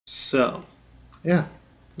So, yeah.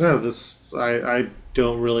 No, I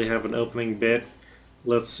don't really have an opening bit.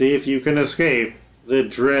 Let's see if you can escape the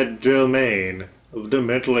dread domain of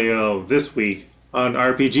Dementlio this week on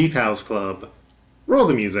RPG Pals Club. Roll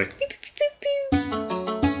the music.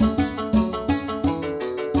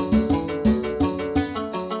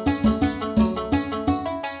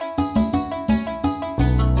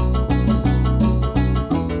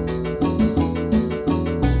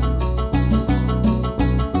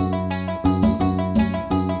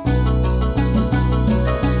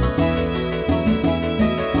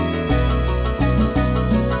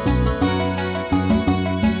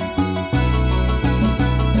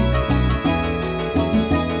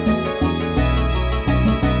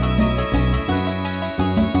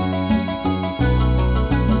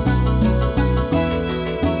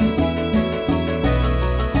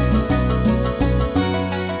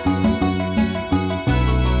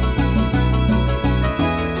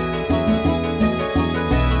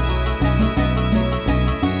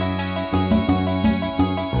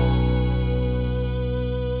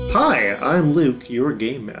 Hi, I'm Luke, your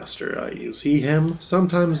game master. I use he, him,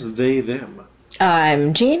 sometimes they, them.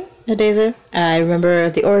 I'm Jean, a Dazer. I remember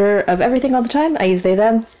the order of everything all the time. I use they,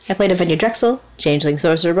 them. I played a Venya Drexel, Changeling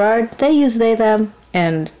Sorcerer Bard. They use they, them,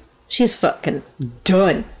 and she's fucking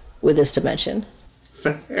done with this dimension.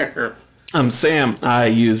 Fair. I'm Sam. I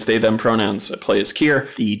use they, them pronouns. I play as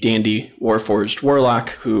Kier, the dandy Warforged Warlock,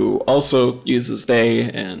 who also uses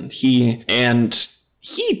they and he.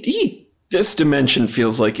 This dimension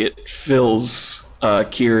feels like it fills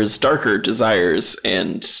Kier's darker desires,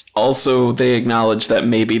 and also they acknowledge that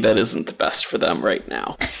maybe that isn't the best for them right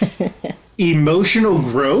now. Emotional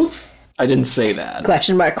growth? I didn't say that.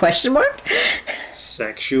 Question mark, question mark?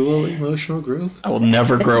 Sexual emotional growth? I will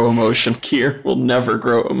never grow emotion. Kier will never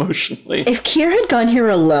grow emotionally. If Kier had gone here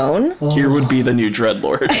alone... Kier would be the new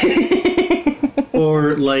Dreadlord.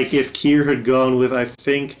 Or, like, if Kier had gone with, I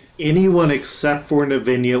think, anyone except for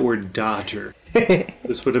Navinia or Dodger.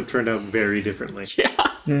 This would have turned out very differently.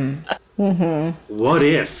 Yeah. What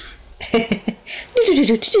if?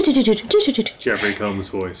 Jeffrey Combs'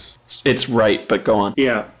 voice. It's right, but go on.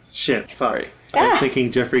 Yeah, shit, fuck. Right. I'm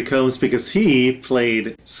thinking Jeffrey Combs because he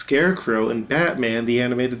played Scarecrow in Batman, the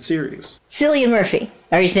animated series. Cillian Murphy.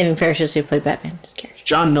 Are you naming characters who played Batman?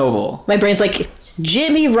 John Noble. My brain's like,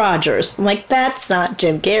 Jimmy Rogers. I'm like, that's not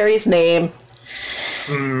Jim Carrey's name.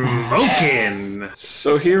 Smokin'!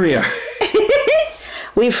 So here we are.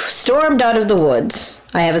 We've stormed out of the woods.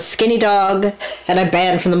 I have a skinny dog, and I'm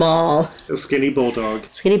banned from the mall. A skinny bulldog.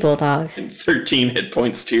 Skinny bulldog. And 13 hit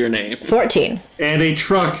points to your name. 14. And a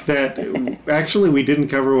truck that... Actually, we didn't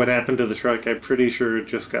cover what happened to the truck. I'm pretty sure it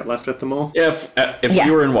just got left at the mall. Yeah, if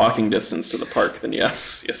you were in walking distance to the park, then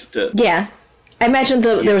yes. Yes, it did. Yeah. I imagine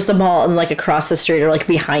there was the mall, and like across the street, or like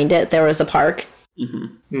behind it, there was a park. Mm-hmm.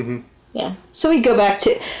 Mm-hmm. Yeah. So we go back to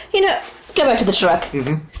the truck.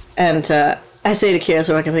 Mm-hmm. And I say to Kira,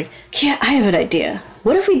 so I'm like, Kira, I have an idea.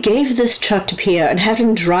 What if we gave this truck to Pierre and had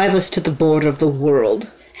him drive us to the border of the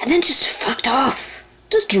world? And then just fucked off.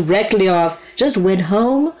 Just directly off. Just went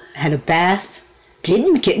home, had a bath,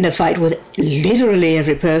 didn't get in a fight with literally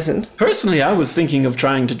every person. Personally, I was thinking of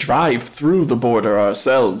trying to drive through the border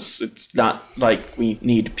ourselves. It's not like we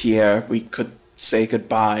need Pierre. We could say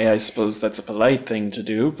goodbye. I suppose that's a polite thing to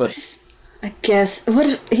do, but... I guess. What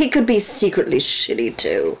if he could be secretly shitty,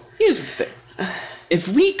 too? Here's the thing. If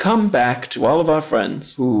we come back to all of our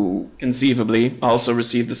friends, who conceivably also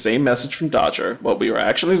received the same message from Dodger, what we were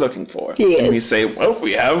actually looking for, yes. And we say, well,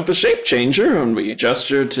 we have the shape changer, and we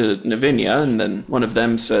gesture to Navinia, and then one of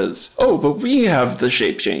them says, oh, but we have the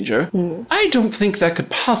shape changer. I don't think that could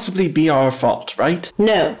possibly be our fault, right?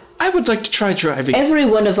 No. I would like to try driving. Every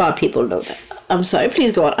one of our people know that. I'm sorry,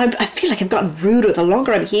 please go on. I feel like I've gotten ruder the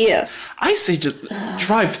longer I'm here. I say just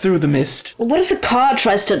drive through the mist. What if the car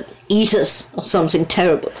tries to eat us or something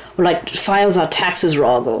terrible? Or, like, files our taxes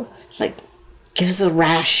wrong or, like, gives us a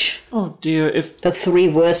rash? Oh, dear, if... The 3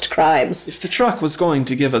 worst crimes. If the truck was going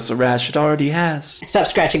to give us a rash, it already has. Stop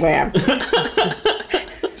scratching my arm.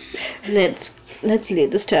 Let's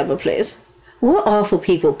leave this terrible place. We're awful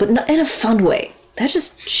people, but not in a fun way. They're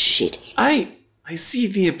just shitty. I see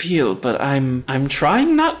the appeal, but I'm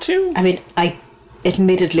trying not to. I mean,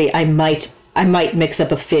 admittedly, I might mix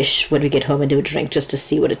up a fish when we get home and do a drink just to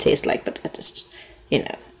see what it tastes like, but I just,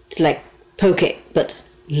 it's like poke, but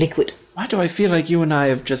liquid. Why do I feel like you and I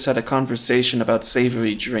have just had a conversation about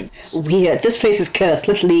savory drinks? Weird. This place is cursed.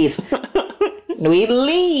 Let's leave. We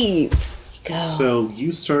leave. go. So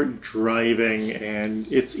you start driving, and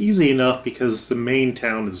it's easy enough because the main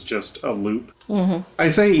town is just a loop. Mm-hmm. I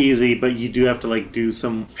say easy, but you do have to like do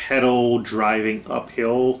some pedal driving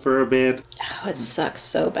uphill for a bit. Oh, it sucks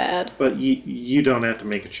so bad. But you don't have to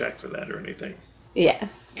make a check for that or anything. Yeah.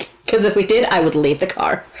 Because if we did, I would leave the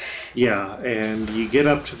car. Yeah, and you get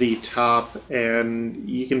up to the top, and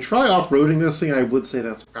you can try off-roading this thing. I would say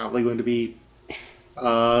that's probably going to be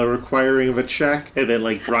requiring of a check, and then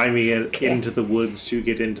like driving it into the woods to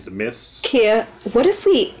get into the mists. Kia, what if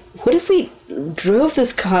we drove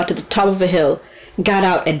this car to the top of a hill, got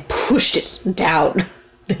out, and pushed it down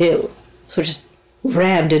the hill? So we just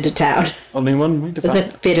rammed into town. Only one way to Is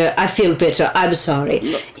find that bitter? I feel bitter. I'm sorry.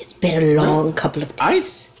 It's been a long couple of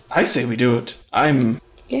days. I say we do it.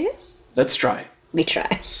 Yes? Let's try. We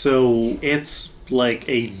try. So it's like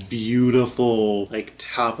a beautiful like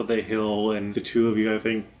top of the hill, and the two of you I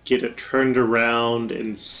think get it turned around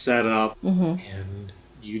and set up, and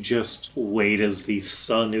you just wait as the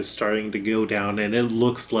sun is starting to go down, and it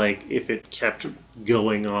looks like if it kept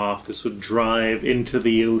going off, this would drive into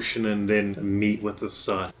the ocean and then meet with the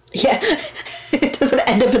sun. Yeah. It doesn't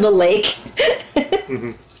end up in the lake.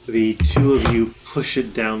 The two of you push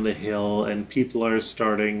it down the hill, and people are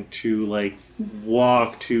starting to like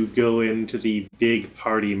walk to go into the big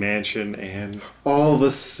party mansion, and all of a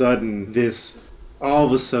sudden this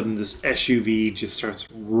SUV just starts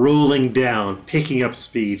rolling down, picking up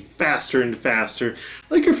speed faster and faster.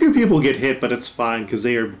 Like a few people get hit, but it's fine because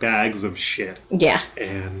they are bags of shit. Yeah.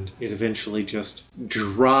 And it eventually just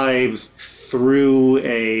drives through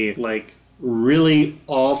a like really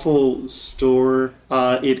awful store.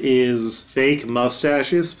 It is fake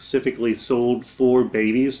mustaches specifically sold for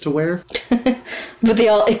babies to wear. But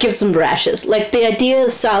it gives them rashes. Like, the idea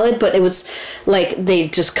is solid, but it was, like, they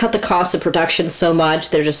just cut the cost of production so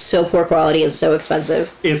much. They're just so poor quality and so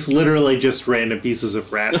expensive. It's literally just random pieces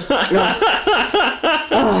of rat.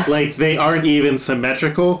 Like, they aren't even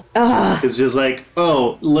symmetrical. It's just like,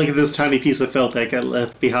 oh, look at this tiny piece of felt that got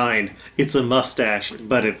left behind. It's a mustache,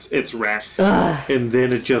 but it's rat. And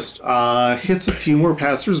then it just hits a few more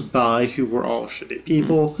passers-by who were all shitty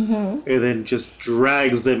people, and then just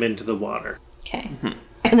drags them into the water. Okay.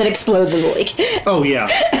 And then explodes in the lake. Oh, yeah.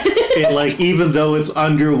 And, like, even though it's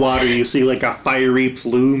underwater, you see, like, a fiery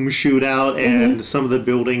plume shoot out, and some of the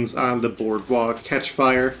buildings on the boardwalk catch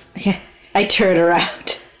fire. I turn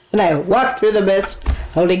around, and I walk through the mist,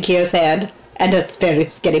 holding Kier's hand, and a very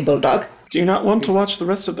skinny bulldog. Do you not want to watch the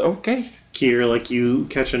rest of the... Okay. Kier, like, you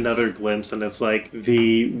catch another glimpse, and it's, like,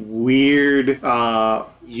 the weird,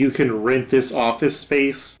 you can rent this office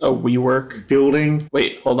space Oh, WeWork. building.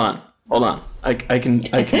 Wait, hold on. I can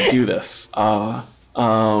do this.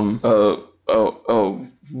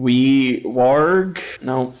 We Warg?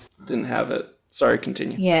 No, didn't have it. Sorry,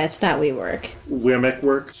 continue. Yeah, it's not WeWork. Wimmick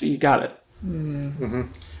work. So you got it.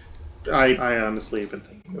 I honestly have been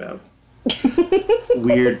thinking about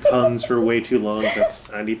weird puns for way too long. That's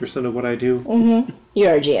 90% of what I do.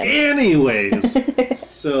 You're a GM. Anyways,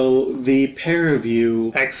 so the pair of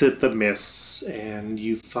you exit the mists, and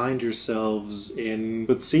you find yourselves in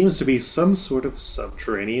what seems to be some sort of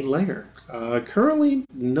subterranean lair. Currently,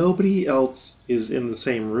 nobody else is in the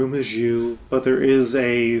same room as you, but there is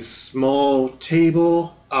a small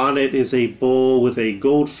table. On it is a bowl with a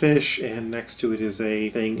goldfish, and next to it is a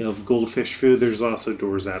thing of goldfish food. There's also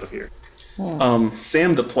doors out of here.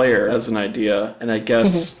 Sam the player has an idea, and I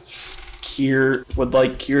guess Kier would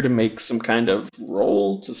like Kier to make some kind of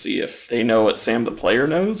roll to see if they know what Sam the player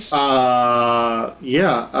knows. Roll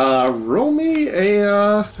me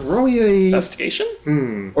a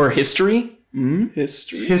Investigation? Or history?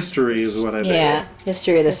 History. history is what I'd say. Yeah,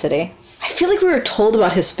 history of the city. I feel like we were told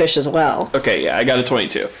about his fish as well. Okay, yeah, I got a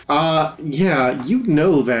 22. You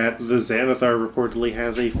know that the Xanathar reportedly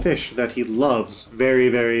has a fish that he loves very,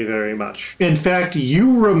 very, very much. In fact,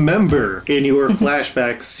 you remember in your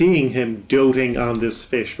flashback seeing him doting on this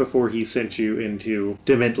fish before he sent you into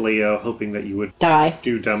Dementlio, hoping that you would Die.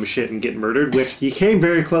 do dumb shit and get murdered, which he came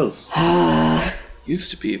very close.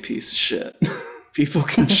 Used to be a piece of shit. People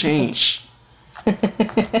can change.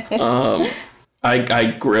 I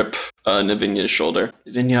grip Navinya's shoulder.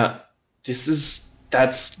 Navinya,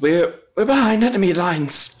 we're behind enemy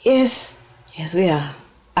lines. Yes, we are.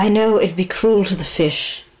 I know it'd be cruel to the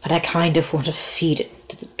fish, but I kind of want to feed it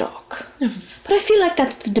to the dog. But I feel like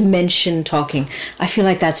that's the dimension talking. I feel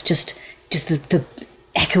like that's just the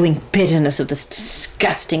echoing bitterness of this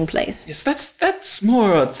disgusting place. Yes, that's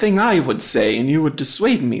more a thing I would say, and you would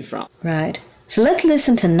dissuade me from. Right. So let's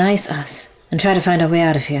listen to Nice Us and try to find our way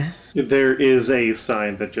out of here. There is a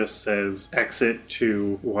sign that just says exit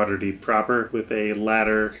to Waterdeep proper with a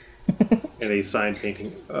ladder and a sign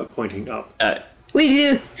pointing up. We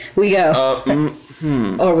do. We go.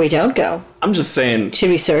 Or we don't go. I'm just saying. Should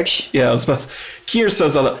we search? Yeah, I was about to, Kier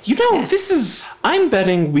says, I'm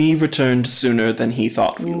betting we returned sooner than he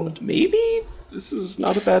thought we would. Maybe this is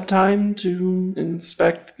not a bad time to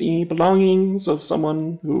inspect the belongings of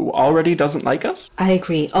someone who already doesn't like us. I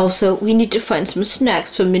agree. Also, we need to find some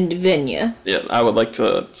snacks for Mindivinia. Yeah, I would like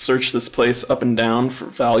to search this place up and down for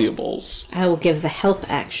valuables. I will give the help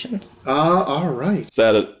action. All right. Is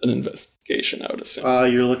that an investigation, I would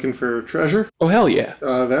assume? You're looking for treasure? Oh, hell yeah.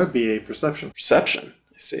 That would be a perception. Perception,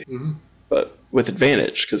 I see. But with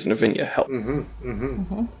advantage, because Navinia helped.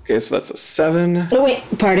 Okay, so that's a 7. Oh, wait.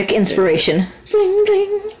 Bardic inspiration. Bling,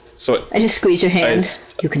 bling. So I just squeeze your hands.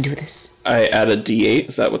 You can do this. I add a D8.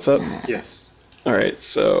 Is that what's up? Yes. All right,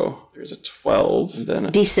 so there's a 12, and then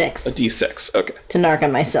a D6. D6. Okay, To narc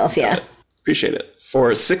on myself, yeah. appreciate it.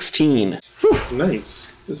 For 16.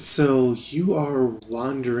 Nice. So you are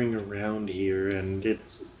wandering around here, and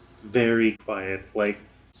it's very quiet. Like,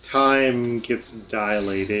 time gets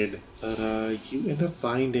dilated, but you end up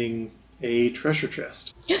finding a treasure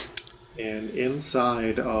chest. And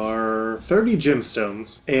inside are 30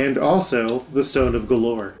 gemstones, and also the Stone of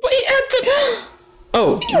Galore.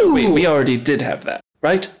 Oh, wait, we already did have that,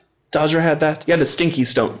 right? Dodger had that? You had a stinky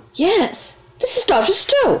stone. Yes. This is Dodger's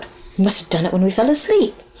stone. We must have done it when we fell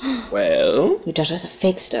asleep. Well, You Dodger's a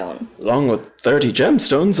fake stone. along with 30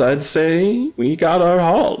 gemstones, I'd say we got our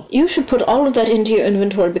haul. You should put all of that into your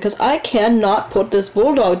inventory because I cannot put this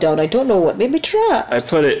bulldog down. I don't know what made me try. I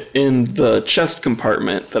put it in the chest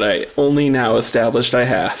compartment that I only now established I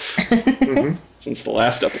have. Since the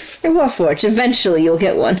last episode. You're Warforged. Eventually you'll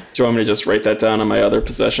get one. Do you want me to just write that down on my other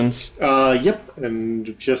possessions? Yep,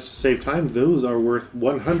 and just to save time, those are worth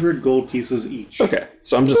 100 gold pieces each. Okay,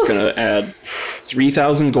 so I'm just gonna add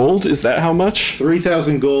 3,000 gold. Is that how much?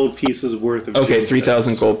 3,000 gold pieces worth of Okay, gemstones.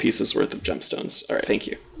 3,000 gold pieces worth of gemstones. All right, thank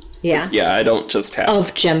you. Yeah. Yeah, I don't just have.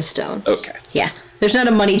 Of gemstones. Okay. Yeah. There's not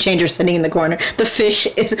a money changer sitting in the corner. The fish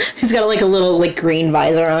he's got like a little like green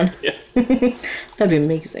visor on. Yeah. That'd be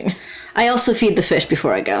amazing. I also feed the fish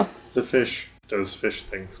before I go. The fish does fish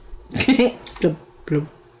things. Bloop, bloop,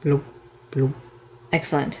 bloop, bloop.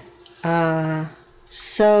 Excellent.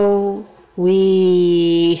 So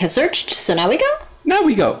we have searched, so now we go? Now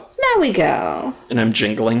we go. Now we go. And I'm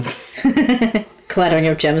jingling. Clattering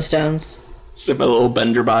of gemstones. It's my little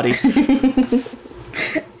bender body.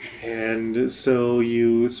 And so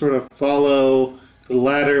you sort of follow the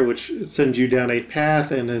ladder, which sends you down a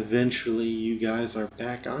path, and eventually you guys are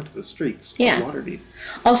back onto the streets of Yeah. Waterdeep.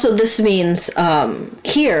 Also, this means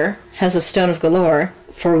Kier has a Stone of Galore,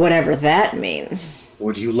 for whatever that means.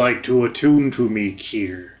 Would you like to attune to me,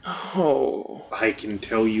 Kier? Oh, I can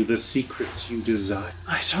tell you the secrets you desire.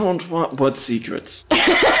 I don't want. What secrets?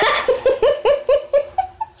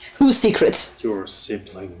 Whose secrets? Your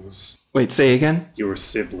siblings. Wait, say again? Your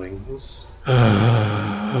siblings.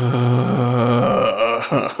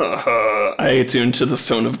 I attune to the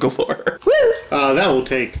Stone of Galore. That will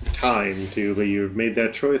take time too, but you've made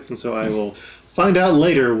that choice, and so I will find out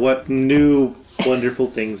later what new wonderful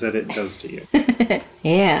things that it does to you.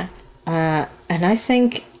 Yeah. And I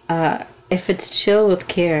think if it's chill with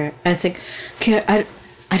Kier, I think Kier,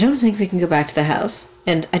 I don't think we can go back to the house.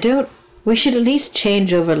 And we should at least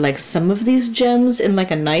change over like some of these gems in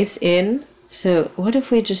like a nice inn. So what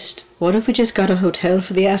if we just got a hotel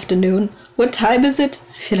for the afternoon? What time is it?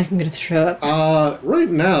 I feel like I'm gonna throw up. Right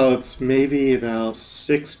now it's maybe about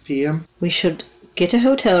 6 p.m. We should get a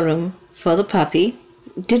hotel room for the puppy.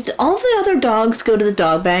 Did all the other dogs go to the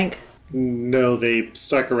dog bank? No, they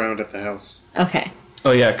stuck around at the house. Okay.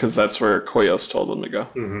 Oh yeah, because that's where Koyos told them to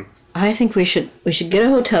go. I think we should get a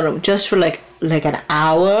hotel room just for like an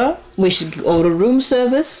hour. We should order room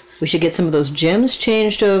service. We should get some of those gems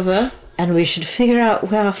changed over, and we should figure out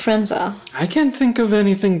where our friends are. I can't think of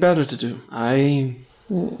anything better to do.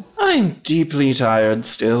 I'm deeply tired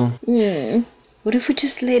still. What if we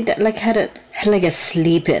just laid that, like had like a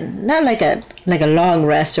sleep in, not like a long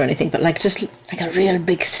rest or anything, but like just like a real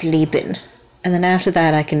big sleep in, and then after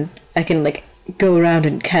that I can like go around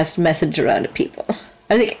and cast message around at people.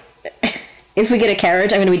 I think if we get a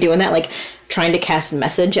carriage, I'm gonna be doing that, like trying to cast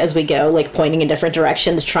message as we go, like pointing in different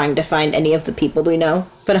directions, trying to find any of the people we know.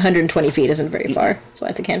 But 120 feet isn't very far. That's why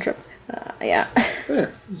it's a cantrip. Yeah.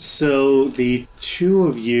 There. So the two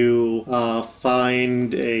of you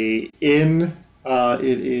find a inn.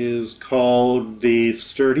 It is called the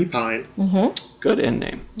Sturdy Pine. Good inn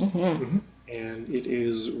name. And it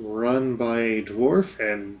is run by a dwarf,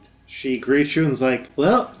 and she greets you and's like,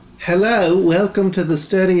 well, Hello, welcome to the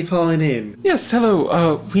Sturdy Fine Inn. Yes,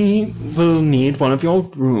 hello. We will need one of your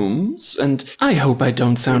rooms, and I hope I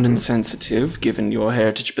don't sound insensitive given your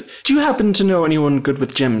heritage, but do you happen to know anyone good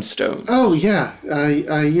with gemstones? Oh, yeah.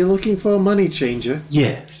 Are you looking for a money changer?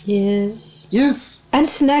 Yes. Yes. Yes. And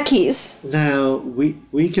snackies. Now,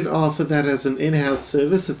 we can offer that as an in-house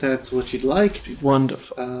service if that's what you'd like.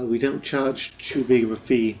 Wonderful. We don't charge too big of a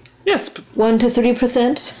fee. Yes, but 1 to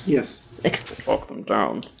 3%. Yes. walk them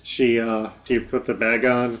down. She, do you put the bag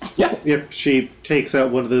on? Yeah. Yep, she takes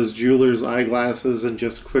out one of those jeweler's eyeglasses and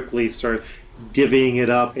just quickly starts divvying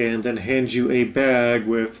it up and then hands you a bag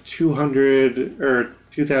with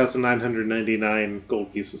 2,999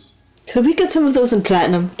 gold pieces. Could we get some of those in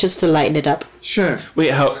platinum just to lighten it up? Sure. Wait,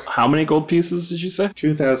 how many gold pieces did you say?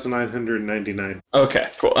 2,999. Okay,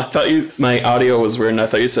 cool. I thought my audio was weird, and I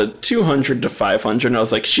thought you said 200 to 500, and I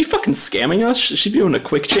was like, she fucking scamming us? Should she be doing a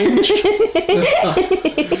quick change?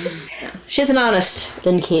 She's an honest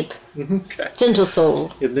innkeep. Okay. Gentle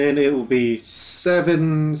soul. And then it will be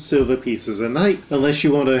 7 silver pieces a night, unless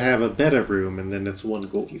you want to have a better room, and then it's 1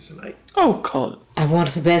 gold piece a night. Oh, call it. I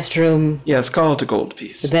want the best room. Yes, call it a gold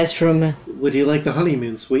piece. The best room. Would you like the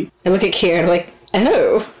honeymoon suite? I look at Kira and I'm like,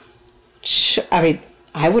 oh. I mean,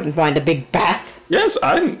 I wouldn't mind a big bath. Yes,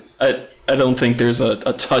 I don't think there's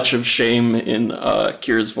a touch of shame in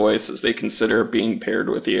Kira's voice as they consider being paired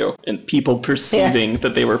with you and people perceiving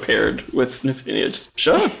that they were paired with Nafinia. Just,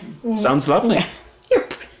 sure, sounds lovely.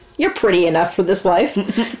 You're pretty enough for this life.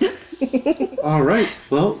 All right.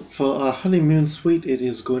 Well, for our honeymoon suite, it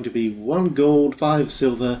is going to be 1 gold, 5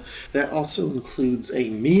 silver. That also includes a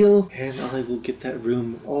meal, and I will get that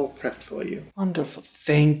room all prepped for you. Wonderful.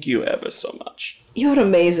 Thank you ever so much. You're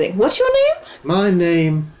amazing. What's your name? My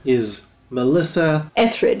name is Melissa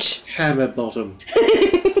Etheridge. Hammerbottom.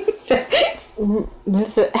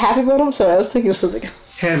 That's it. Happy Bottom? Sorry, I was thinking of something.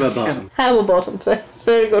 Hammerbottom. Happy Bottom.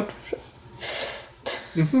 Very good.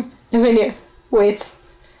 Lavinia waits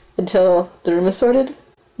until the room is sorted,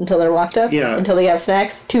 until they're locked up, until they have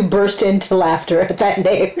snacks, to burst into laughter at that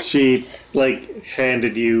name. She,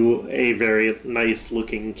 handed you a very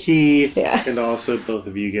nice-looking key, and also both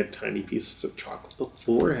of you get tiny pieces of chocolate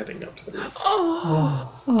before heading up to the room.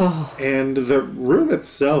 Oh. And the room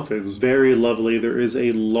itself is very lovely. There is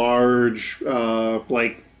a large,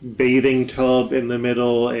 bathing tub in the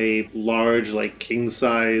middle, a large,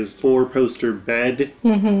 king-size 4-poster bed.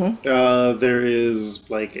 There is,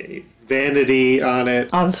 a vanity on it.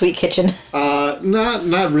 Ensuite kitchen.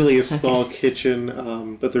 Not really a small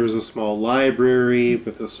kitchen, but there's a small library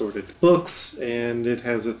with assorted books, and it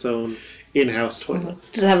has its own in-house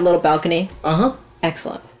toilet. Does it have a little balcony? Uh-huh.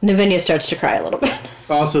 Excellent. Navinia starts to cry a little bit.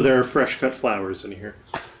 Also, there are fresh-cut flowers in here.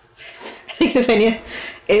 I think Navinia,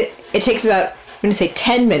 it takes about, I'm going to say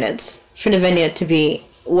 10 minutes for Navinia to be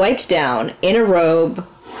wiped down in a robe,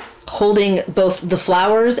 holding both the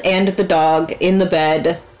flowers and the dog in the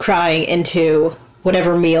bed, crying into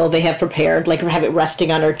whatever meal they have prepared, have it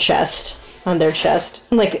resting on her chest, on their chest.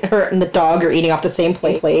 Her and the dog are eating off the same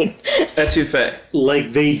plate. That's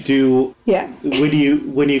Etouffee. They do. Yeah.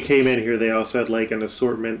 When you came in here, they also had an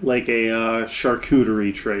assortment, a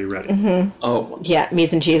charcuterie tray ready. Mm-hmm. Oh. Yeah,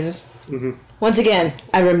 meats and cheeses. Mm-hmm. Once again,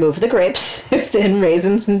 I remove the grapes, and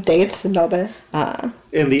raisins and dates and all that.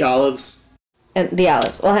 And the olives. And the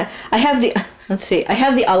olives. Well, I have the. Let's see. I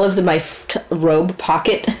have the olives in my robe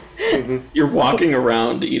pocket. Mm-hmm. You're walking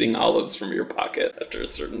around eating olives from your pocket after a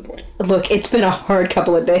certain point. Look, it's been a hard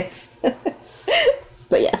couple of days.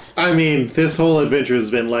 But yes. I mean, this whole adventure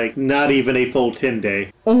has been not even a full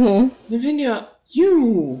 10-day. Mm-hmm. Lavinia,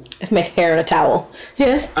 you... I have my hair in a towel.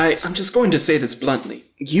 Yes? I'm just going to say this bluntly.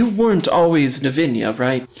 You weren't always Lavinia,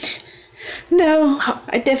 right? No,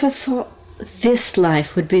 I never thought this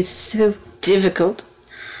life would be so difficult.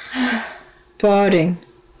 Parting.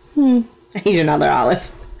 I need another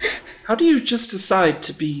olive. How do you just decide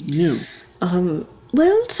to be new?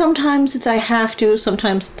 Well, sometimes it's I have to,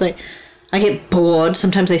 sometimes it's I get bored,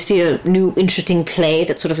 sometimes I see a new interesting play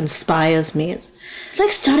that sort of inspires me. It's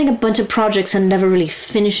like starting a bunch of projects and never really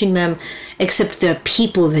finishing them, except they're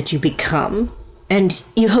people that you become. And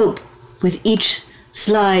you hope, with each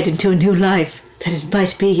slide into a new life, that it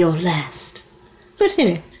might be your last. But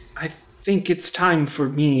anyway. I think it's time for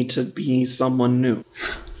me to be someone new.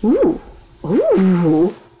 Ooh.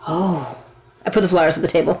 Oh. I put the flowers at the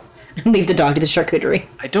table and leave the dog to the charcuterie.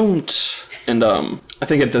 I don't... And I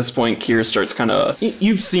think at this point, Kier starts kind of...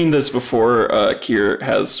 You've seen this before. Kier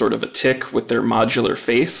has sort of a tick with their modular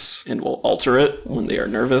face and will alter it when they are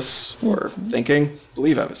nervous or thinking. I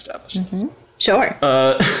believe I've established this. Sure.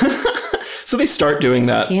 So they start doing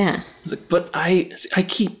that. Yeah. It's but I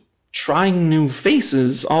keep trying new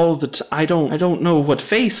faces all the time. I don't know what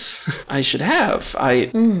face I should have.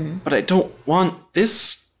 But I don't want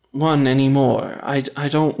this one anymore. I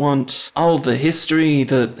don't want all the history,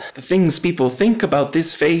 the things people think about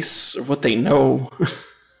this face, or what they know,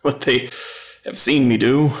 what they have seen me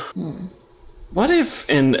do. What if,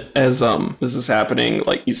 and as this is happening,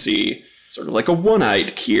 like you see sort of like a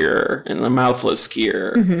one-eyed Kier and a mouthless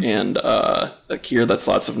Kier and a Kier that's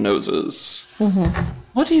lots of noses.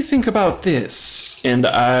 What do you think about this? And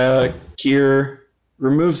Kier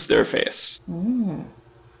removes their face.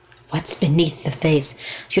 What's beneath the face?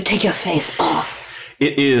 You take your face off.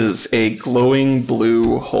 It is a glowing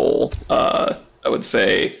blue hole. I would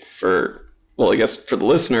say I guess for the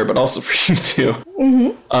listener, but also for you too.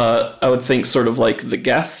 I would think sort of like the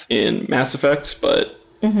Geth in Mass Effect, but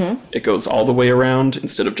it goes all the way around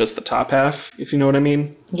instead of just the top half, if you know what I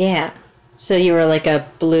mean. Yeah. So you were like a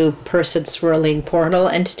blue person swirling portal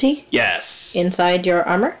entity Yes. inside your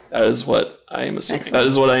armor? That is what I am assuming. Excellent. That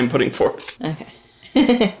is what I am putting forth.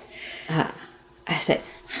 Okay. I said,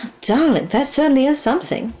 darling, that certainly is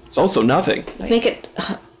something. It's also nothing. Make it,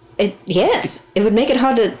 yes, it would make it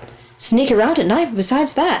hard to sneak around at night.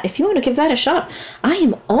 Besides that, if you want to give that a shot, I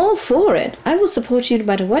am all for it. I will support you no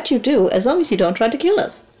matter what you do, as long as you don't try to kill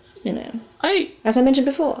us. You know, as I mentioned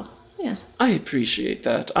before. Yes. I appreciate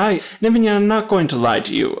that. Navinia, I'm not going to lie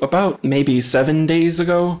to you. About maybe 7 days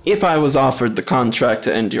ago, if I was offered the contract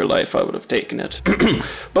to end your life, I would have taken it.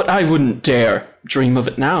 But I wouldn't dare dream of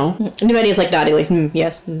it now. Nivenia's like nodding, like,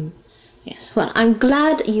 yes. Yes. Well, I'm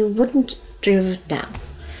glad you wouldn't dream of it now.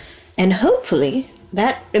 And hopefully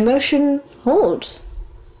that emotion holds.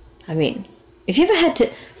 I mean, if you ever had to...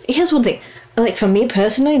 Here's one thing. Like, for me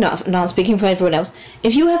personally, not speaking for everyone else,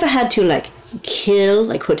 if you ever had to, like, kill,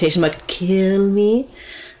 like, quotation mark, kill me,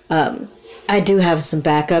 I do have some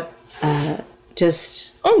backup.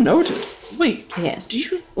 Just... Oh, noted. Wait. Yes.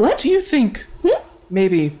 What? Do you think...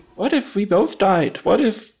 Maybe... What if we both died? What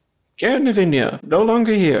if Kier and Navinia no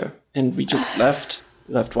longer here, and we just left?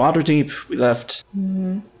 We left Waterdeep. We left...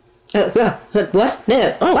 What?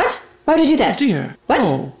 No. Oh. What? Why would I do that? Oh, dear. What?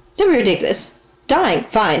 Oh. Don't be ridiculous. Dying,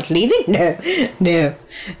 fine. Leaving?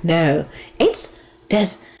 No.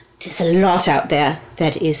 There's a lot out there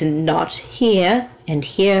that is not here, and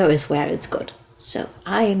here is where it's good. So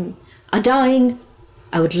I'm dying.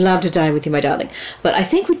 I would love to die with you, my darling. But I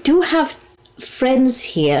think we do have friends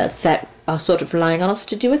here that are sort of relying on us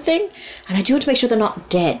to do a thing, and I do want to make sure they're not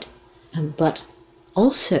dead. But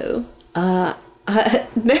also, no.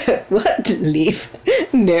 What? Leave?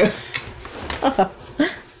 No. That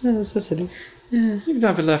was so silly. You've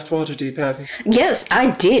never left Waterdeep, have you? Yes,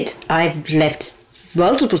 I did. I've left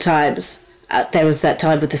multiple times. There was that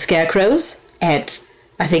time with the scarecrows, and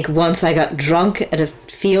I think once I got drunk at a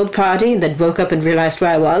field party and then woke up and realized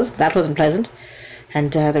where I was. That wasn't pleasant.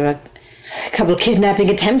 And there were a couple of kidnapping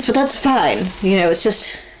attempts, but that's fine. You know, it's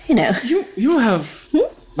just, you know. You have...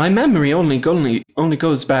 My memory only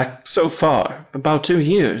goes back so far, about 2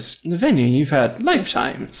 years. Navinia, you've had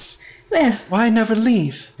lifetimes. Well, Why never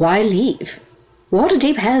leave? why leave?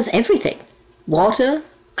 Waterdeep has everything. Water,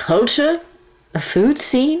 culture, a food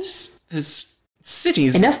scene, There's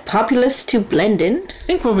cities. enough populace to blend in.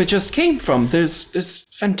 Think where we just came from. There's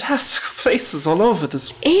fantastic places all over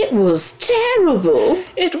this. It was terrible.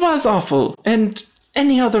 It was awful, and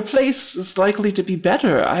any other place is likely to be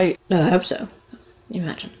better. I hope so.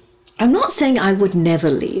 Imagine. I'm not saying I would never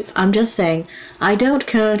leave. I'm just saying I don't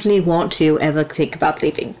currently want to ever think about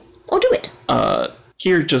leaving. Or do it.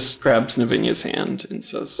 Kier just grabs Navinia's hand and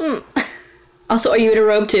says, Also, are you in a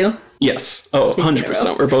robe too? yes. Oh,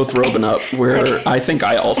 100%. We're both robing up. I think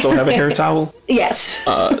I also have a hair towel. Yes.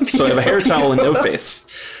 So I have a hair towel and no face.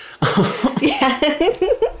 Yeah.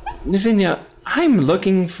 Navinia, I'm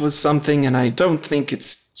looking for something and I don't think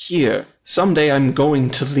it's here. Someday I'm going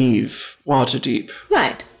to leave Waterdeep.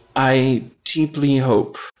 Right. I deeply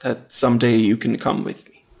hope that someday you can come with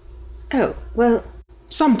me. Oh, well,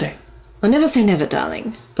 Someday. I'll never say never,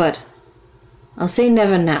 darling, but I'll say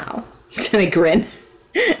never now. And I grin.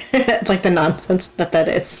 Like the nonsense that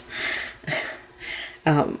is.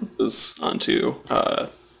 Is onto,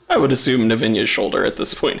 I would assume Navinia's shoulder at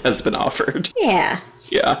this point has been offered. Yeah.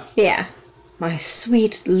 Yeah. My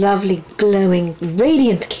sweet, lovely, glowing,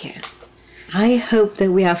 radiant Kier. I hope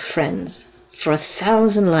that we are friends for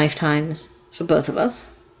 1,000 lifetimes for both of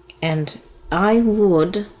us. And I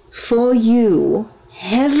would, for you,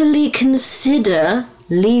 heavily consider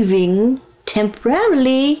leaving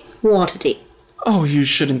temporarily Waterdeep. Oh, you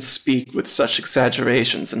shouldn't speak with such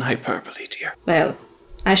exaggerations and hyperbole, dear. Well,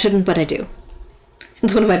 I shouldn't, but I do.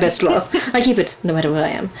 It's one of my best flaws. I keep it no matter where I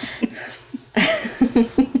am.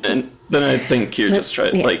 And Then I think Kier just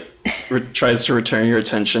tries to return your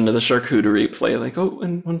attention to the charcuterie plate, like, oh,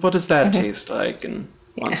 and what does that taste like? And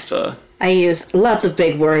wants to... I use lots of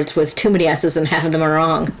big words with too many S's and half of them are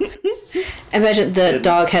wrong. I imagine the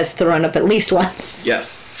dog has thrown up at least once.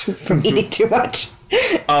 Yes. From eating too much.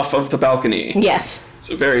 Off of the balcony. Yes.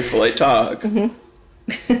 It's a very polite dog.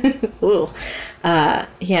 Ooh.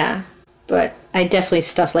 Yeah. But I definitely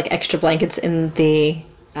stuff like extra blankets in the,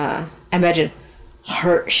 I imagine,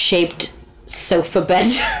 heart-shaped sofa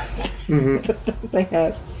bed they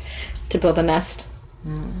have to build a nest.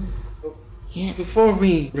 Yeah. Before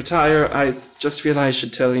we retire, I just feel I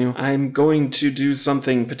should tell you, I'm going to do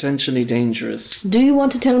something potentially dangerous. Do you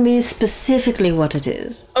want to tell me specifically what it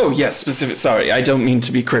is? Oh, yes, specific. Sorry, I don't mean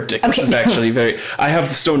to be cryptic. This is actually very... I have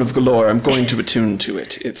the Stone of Galore. I'm going to attune to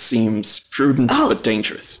it. It seems prudent but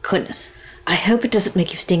dangerous. Goodness. I hope it doesn't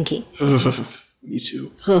make you stinky. Me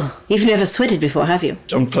too. Oh, you've never sweated before, have you?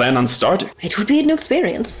 Don't plan on starting. It would be a new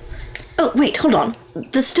experience. Oh, wait, hold on.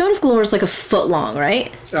 The Stone of Galore is like a foot long,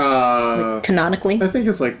 right? Canonically? I think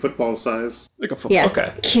it's like football size. Like a football. Yeah.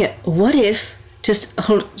 Okay. Kit, what if... Just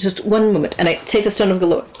 1 moment, and I take the Stone of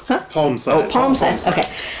Galore. Huh? Palm size. Oh, palm size. Okay.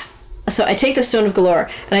 So I take the Stone of Galore,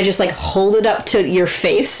 and I just, like, hold it up to your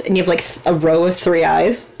face, and you have, like, a row of 3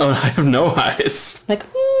 eyes. Oh, I have no eyes. Like,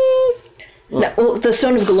 No, well, the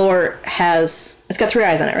Stone of Galore has... It's got 3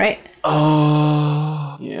 eyes on it, right?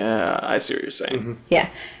 Oh, yeah, I see what you're saying. Mm-hmm. Yeah.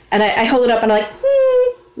 And I hold it up, and I'm like,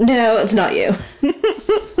 no, it's not you.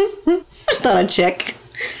 Just thought I'd check.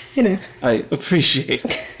 You know. I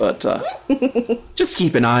appreciate, but just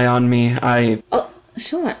keep an eye on me. Oh,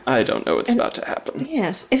 sure. I don't know what's about to happen.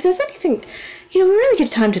 Yes. If there's anything... we really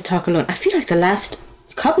get time to talk alone. I feel like the last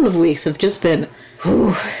couple of weeks have just been...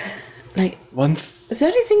 like... Is there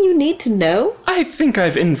anything you need to know? I think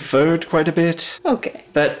I've inferred quite a bit. Okay.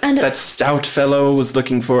 That stout fellow was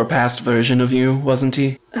looking for a past version of you, wasn't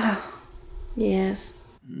he? Yes.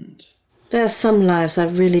 There are some lives I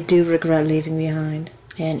really do regret leaving behind.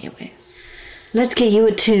 Anyways. Let's get you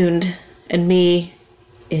attuned and me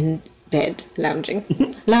in bed,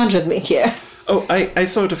 lounging. Lounge with me here. Oh, I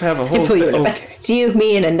sort of have a whole Pull you thing. in bed. It's you,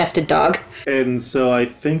 me, and a nested dog. And so I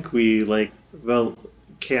think the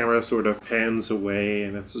camera sort of pans away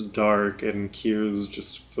and it's dark and Kier's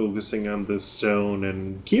just focusing on this stone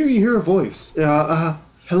and Kier, you hear a voice. Hello,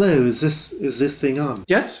 is this thing on?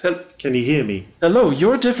 Yes? Can you hear me? Hello,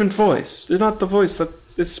 your different voice. You're not the voice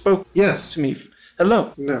that this spoke Yes. to me.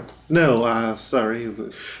 Hello. No, sorry.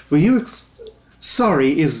 Were you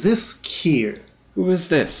sorry, is this Kier? Who is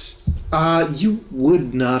this? You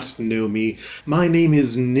would not know me. My name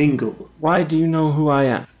is Ningle. Why do you know who I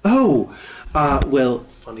am? Oh, well,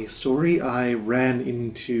 funny story. I ran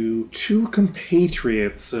into 2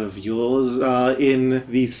 compatriots of yours, in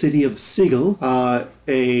the city of Sigil,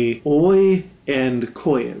 a Oi and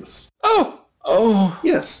Koyas. Oh.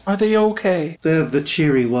 Yes. Are they okay? They're the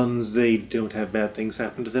cheery ones. They don't have bad things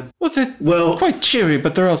happen to them. Well, they're quite cheery,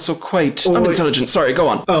 but they're also quite unintelligent. Sorry, go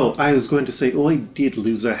on. Oh, I was going to say Oi did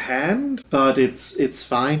lose a hand, but it's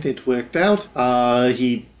fine. It worked out.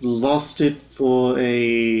 He lost it for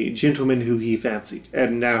a gentleman who he fancied,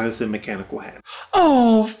 and now has a mechanical hand.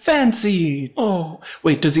 Oh, fancy. Oh,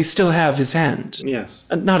 wait, does he still have his hand? Yes.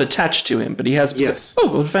 Not attached to him, but he has... Yes.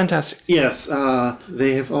 Oh, well, fantastic. Yes,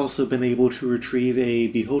 they have also been able to retrieve a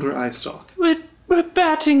beholder eye stalk. We're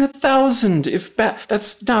batting 1,000.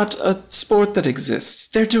 That's not a sport that exists.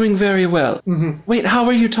 They're doing very well. Mm-hmm. Wait, how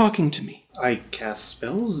are you talking to me? I cast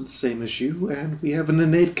spells the same as you, and we have an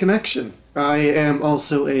innate connection. I am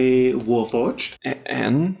also a warforged.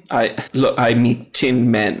 And I meet tin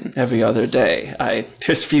men every other day.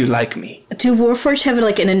 There's few like me. Do Warforged have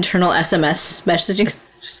like an internal SMS messaging?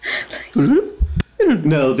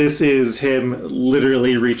 No, this is him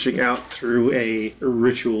literally reaching out through a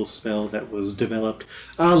ritual spell that was developed.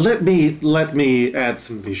 Let me add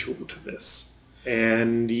some visual to this.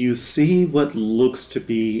 And you see what looks to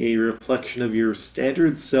be a reflection of your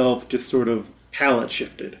standard self, just sort of palette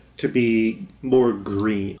shifted to be more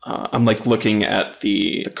green. I'm like looking at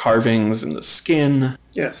the carvings and the skin.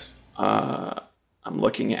 Yes. I'm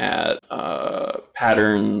looking at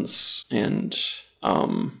patterns and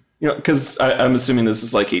because I'm assuming this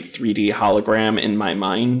is like a 3D hologram in my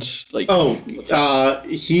mind. Like,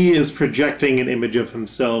 he is projecting an image of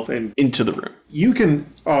himself and into the room. You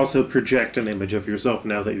can also project an image of yourself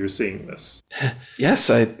now that you're seeing this.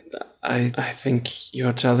 Yes, I think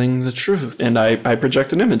you're telling the truth, and I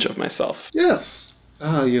project an image of myself. Yes.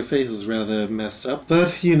 Your face is rather messed up,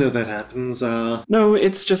 but you know that happens. No,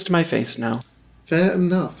 it's just my face now. Fair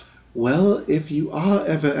enough. Well, if you are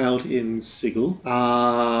ever out in Sigil,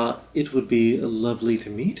 it would be lovely to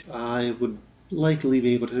meet. I would likely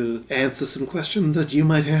be able to answer some questions that you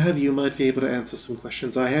might have. You might be able to answer some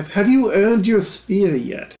questions I have. Have you earned your sphere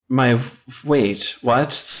yet? Wait,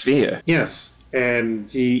 what? Sphere? Yes.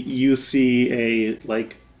 And you see a,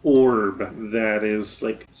 orb that is,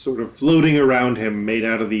 sort of floating around him, made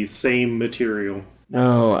out of the same material.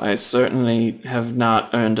 No, I certainly have not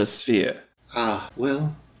earned a sphere.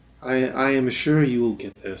 Well, I am sure you will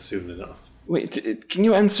get there soon enough. Wait, can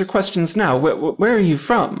you answer questions now? Where are you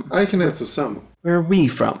from? I can answer some. Where are we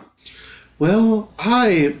from? Well,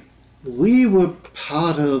 we were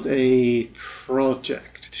part of a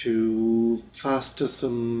project to foster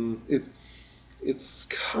some... It's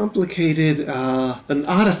complicated. An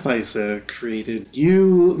artificer created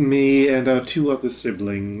you, me, and our 2 other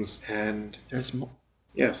siblings, and... There's more.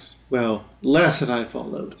 Yes, well, last that I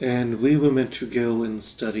followed, and we were meant to go and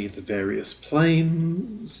study the various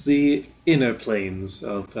planes, the inner planes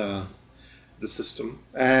of the system,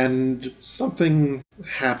 and something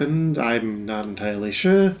happened, I'm not entirely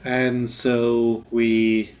sure, and so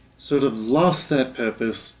we sort of lost that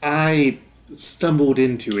purpose. I stumbled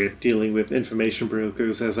into it, dealing with information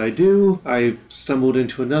brokers as I do. I stumbled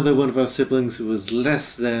into another one of our siblings who was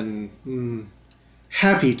less than...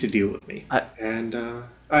 happy to deal with me. I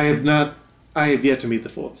have yet to meet the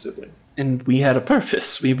 4th sibling. And we had a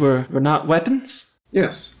purpose. We're not weapons?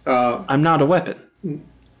 Yes. I'm not a weapon.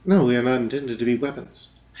 No, we are not intended to be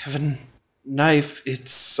weapons. I have a knife.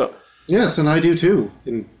 It's so... Yes, and I do too.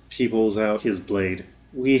 And he pulls out his blade.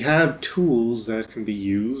 We have tools that can be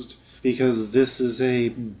used because this is a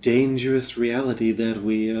dangerous reality that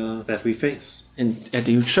we face. And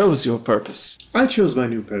you chose your purpose. I chose my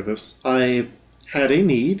new purpose. I had a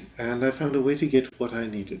need, and I found a way to get what I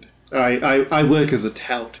needed. I work as a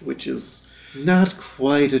tout, which is not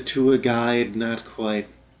quite a tour guide, not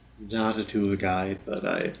a tour guide, but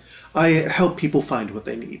I help people find what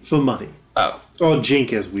they need for money. Oh. Or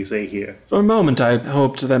jink, as we say here. For a moment, I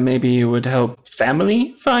hoped that maybe you would help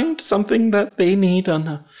family find something that they need on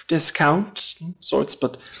a discount sorts,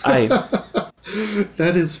 but I...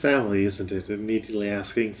 That is family, isn't it? Immediately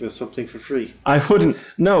asking for something for free. I wouldn't...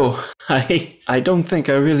 No, I don't think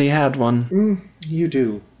I really had one. You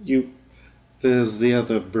do. There's the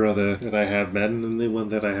other brother that I have met, and the one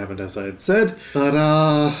that I haven't, as I had said. But,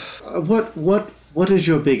 what is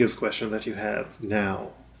your biggest question that you have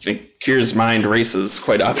now? I think Kier's mind races,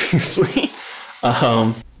 quite obviously.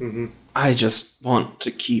 I just want to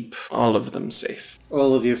keep all of them safe.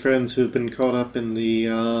 All of your friends who've been caught up in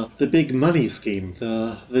the big money scheme,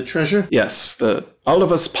 the treasure? Yes, all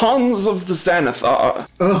of us pawns of the Xanathar.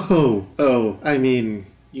 Oh, I mean,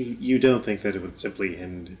 you don't think that it would simply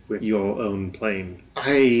end with your own plane.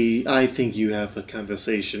 I think you have a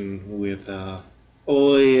conversation with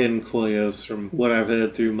Oi and Koyos from what I've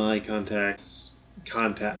heard through my contacts.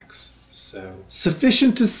 So,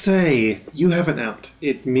 sufficient to say, you have an out.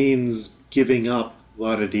 It means giving up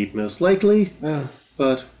Waterdeep most likely,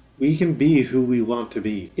 but we can be who we want to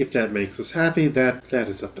be. If that makes us happy, that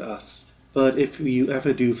is up to us. But if you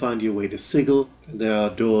ever do find your way to Sigil, and there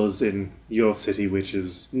are doors in your city which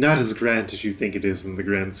is not as grand as you think it is in the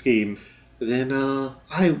grand scheme, then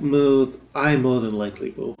I more than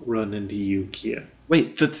likely will run into you, Kia.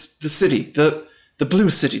 Wait, the city, the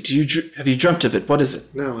blue city. Have you dreamt of it? What is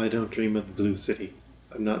it? No, I don't dream of the blue city.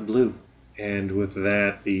 I'm not blue. And with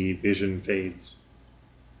that, the vision fades.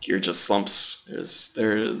 Kier just slumps.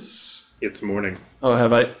 There is... It's morning. Oh,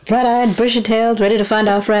 have I... Bright-eyed, bushy-tailed, ready to find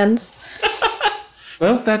our friends.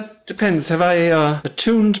 Well, that depends. Have I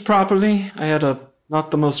attuned properly? I had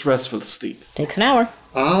not the most restful sleep. Takes an hour.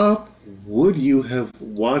 Would you have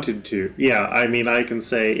wanted to? Yeah, I mean, I can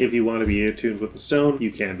say if you want to be attuned with the stone,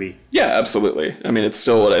 you can be. Yeah, absolutely. I mean, it's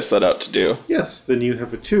still what I set out to do. Yes, then you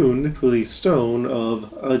have attuned to the stone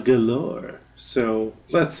of Galore. So,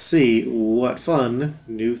 let's see what fun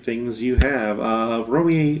new things you have. Roll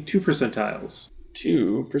me 2 percentiles.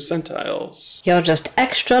 2 percentiles. You're just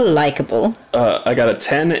extra likable. I got a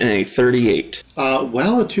 10 and a 38.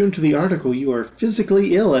 While attuned to the article, you are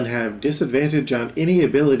physically ill and have disadvantage on any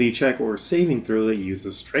ability check or saving throw that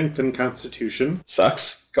uses strength and constitution.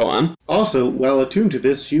 Sucks. Go on. Also, while attuned to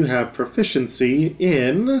this, you have proficiency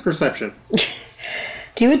in perception.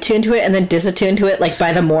 Do you attune to it and then disattune to it, like,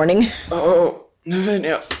 by the morning? Oh,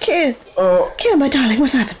 Navinia. Kier, my darling,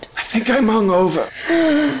 what's happened? I think I'm hungover.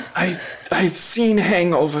 I've seen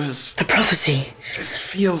hangovers. The prophecy. This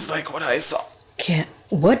feels like what I saw. Kier,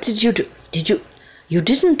 what did you do? You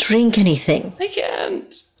didn't drink anything. I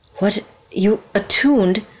can't. What? You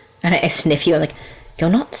attuned? And I sniff you, like, you're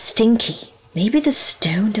not stinky. maybe the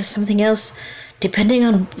stone does something else, depending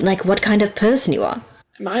on, like, what kind of person you are.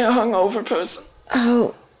 Am I a hungover person?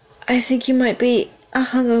 Oh, I think you might be a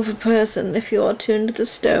hungover person if you're attuned to the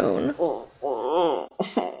stone.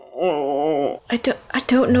 I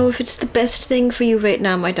don't know if it's the best thing for you right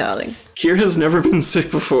now, my darling. Kier has never been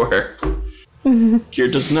sick before.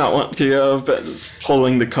 Kier does not want to get out of bed, just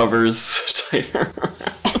pulling the covers tighter.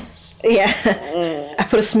 Yeah. I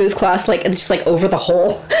put a smooth cloth, like, just, like, over the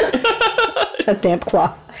hole. A damp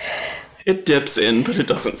cloth. It dips in, but it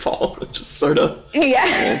doesn't fall. It just sort of...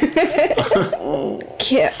 Yeah.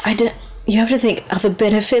 Kier, you have to think of the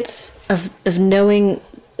benefits of knowing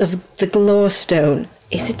of the Galore Stone.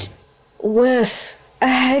 Is it worth a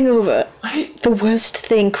hangover? The worst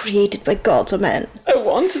thing created by gods or men. I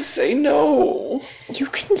want to say no. You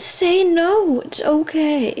can say no. It's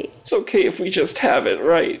okay. It's okay if we just have it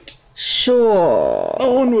right. Sure.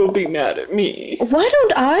 No one will be mad at me. Why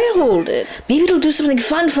don't I hold it? Maybe it'll do something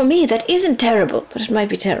fun for me that isn't terrible, but it might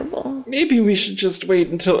be terrible. Maybe we should just wait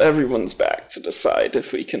until everyone's back to decide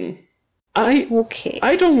if we can... Okay.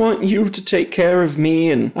 I don't want you to take care of me,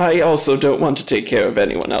 and I also don't want to take care of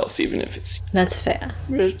anyone else, even if it's... That's fair.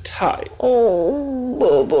 We're tired. Oh,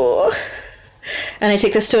 Bobo. And I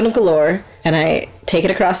take the Stone of Galore, and I take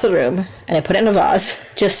it across the room, and I put it in a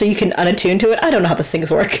vase, just so you can unattune to it. I don't know how these things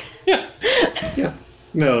work. Yeah. Yeah.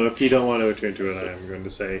 No, if you don't want to attune to it, I am going to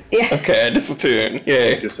say... Yeah. Okay, I disattune.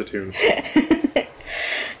 Yay. Disattune.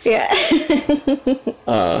 Yeah.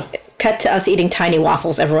 Cut to us eating tiny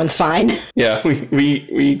waffles. Everyone's fine. Yeah,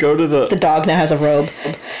 we go to the... The dog now has a robe.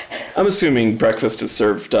 I'm assuming breakfast is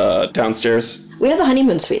served downstairs. We have the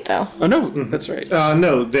honeymoon suite, though. Oh, no, that's right.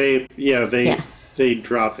 No, they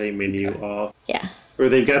drop a menu off. Yeah. Or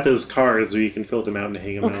they've got those cards where you can fill them out and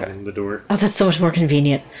hang them out on the door. Oh, that's so much more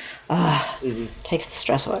convenient. Takes the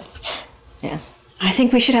stress away. Yes. I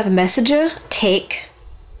think we should have a messenger take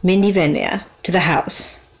Mindy Venya to the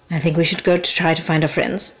house. I think we should go to try to find our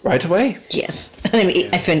friends. Right away. Yes.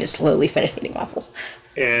 I finished slowly eating waffles.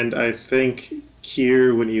 And I think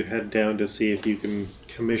here, when you head down to see if you can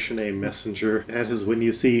commission a messenger, that is when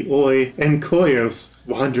you see Oi and Koyos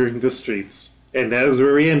wandering the streets. And that is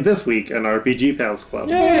where we end this week on RPG Pals Club.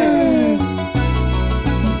 Yay!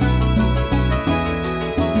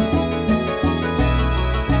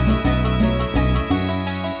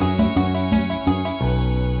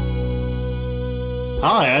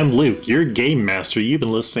 Hi, I'm Luke, your game master. You've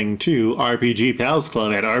been listening to RPG Pals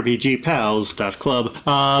Club at rpgpals.club.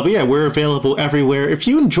 But yeah, we're available everywhere. If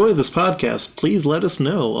you enjoy this podcast, please let us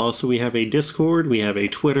know. Also, we have a Discord, we have a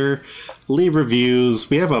Twitter, leave reviews.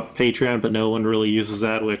 We have a Patreon, but no one really uses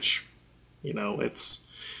that, which, you know, it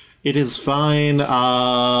is fine.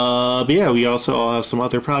 But yeah, we also all have some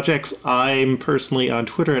other projects. I'm personally on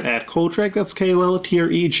Twitter at Koltreg, that's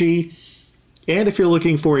KOLTREG. And if you're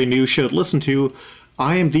looking for a new show to listen to,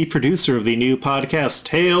 I am the producer of the new podcast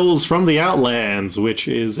Tales from the Outlands, which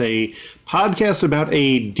is a podcast about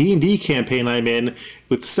a D&D campaign I'm in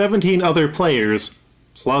with 17 other players,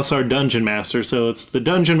 plus our Dungeon Master. So it's the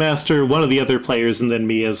Dungeon Master, one of the other players, and then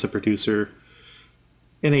me as the producer,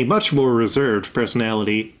 in a much more reserved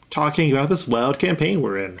personality, talking about this wild campaign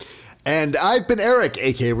we're in. And I've been Eric,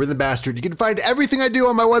 aka Rhythm Bastard. You can find everything I do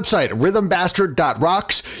on my website,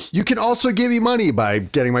 rhythmbastard.rocks. You can also give me money by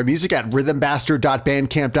getting my music at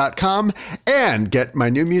rhythmbastard.bandcamp.com and get my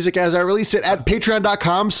new music as I release it at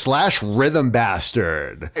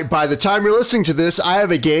patreon.com/rhythmbastard. By the time you're listening to this, I have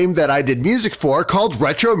a game that I did music for called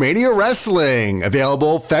Retromania Wrestling,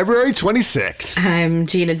 available February 26th. I'm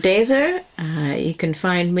Gina Dazer. You can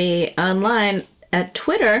find me online at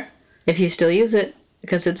Twitter, if you still use it,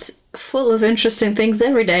 because it's full of interesting things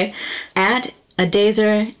every day, at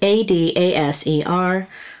Adaser, Adaser.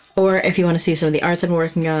 Or if you want to see some of the arts I'm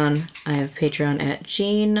working on, I have Patreon at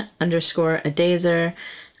Gene_Adaser.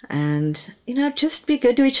 And, you know, just be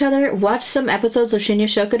good to each other. Watch some episodes of Shinya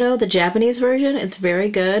Shokudo, the Japanese version. It's very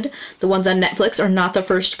good. The ones on Netflix are not the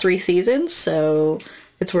first 3 seasons, so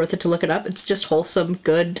it's worth it to look it up. It's just wholesome,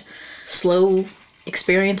 good, slow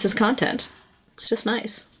experiences content. It's just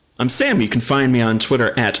nice. I'm Sam. You can find me on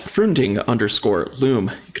Twitter at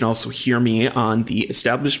Frunding_Loom. You can also hear me on the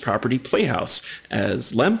Established Property Playhouse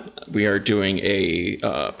as Lem. We are doing a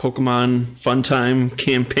Pokemon Fun Time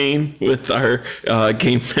campaign with our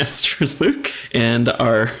Game Master Luke and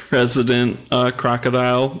our resident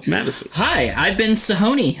Crocodile Madison. Hi, I've been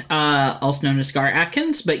Sahoni, also known as Scar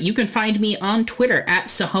Atkins, but you can find me on Twitter at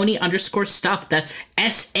Sahoni_stuff. That's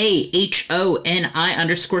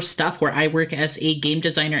SAHONI_stuff, where I work as a game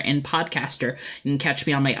designer and podcaster. You can catch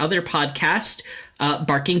me on my other podcast,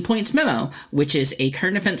 Barking Points Memo, which is a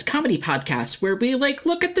current events comedy podcast where we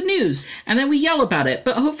look at the news and then we yell about it,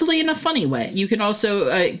 but hopefully in a funny way. You can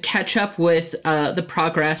also catch up with the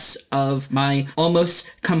progress of my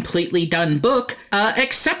almost completely done book,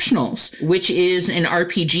 Exceptionals, which is an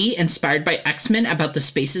RPG inspired by X-Men about the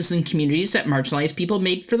spaces and communities that marginalized people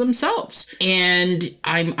made for themselves. And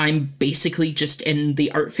I'm basically just in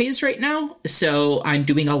the art phase right now, so I'm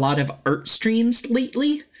doing a lot of art streams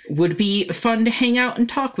lately. Would be fun to hang out and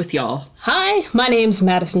talk with y'all. Hi, my name's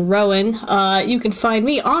Madison Rowan. You can find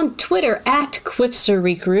me on Twitter at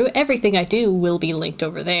QuipsterRecrew. Everything I do will be linked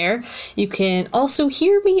over there. You can also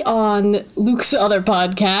hear me on Luke's other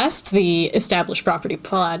podcast, the Established Property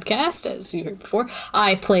Podcast, as you heard before.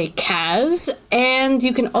 I play Kaz, and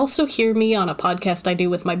you can also hear me on a podcast I do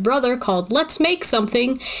with my brother called Let's Make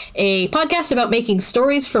Something, a podcast about making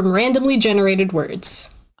stories from randomly generated words.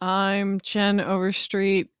 I'm Jen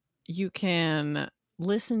Overstreet. You can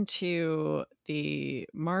listen to the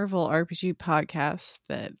Marvel RPG podcast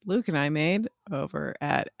that Luke and I made over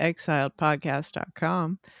at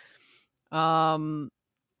exiledpodcast.com.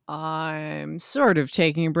 I'm sort of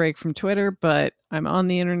taking a break from Twitter, but I'm on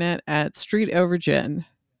the internet at Street Over Jen.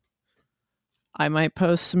 I might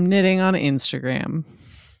post some knitting on Instagram.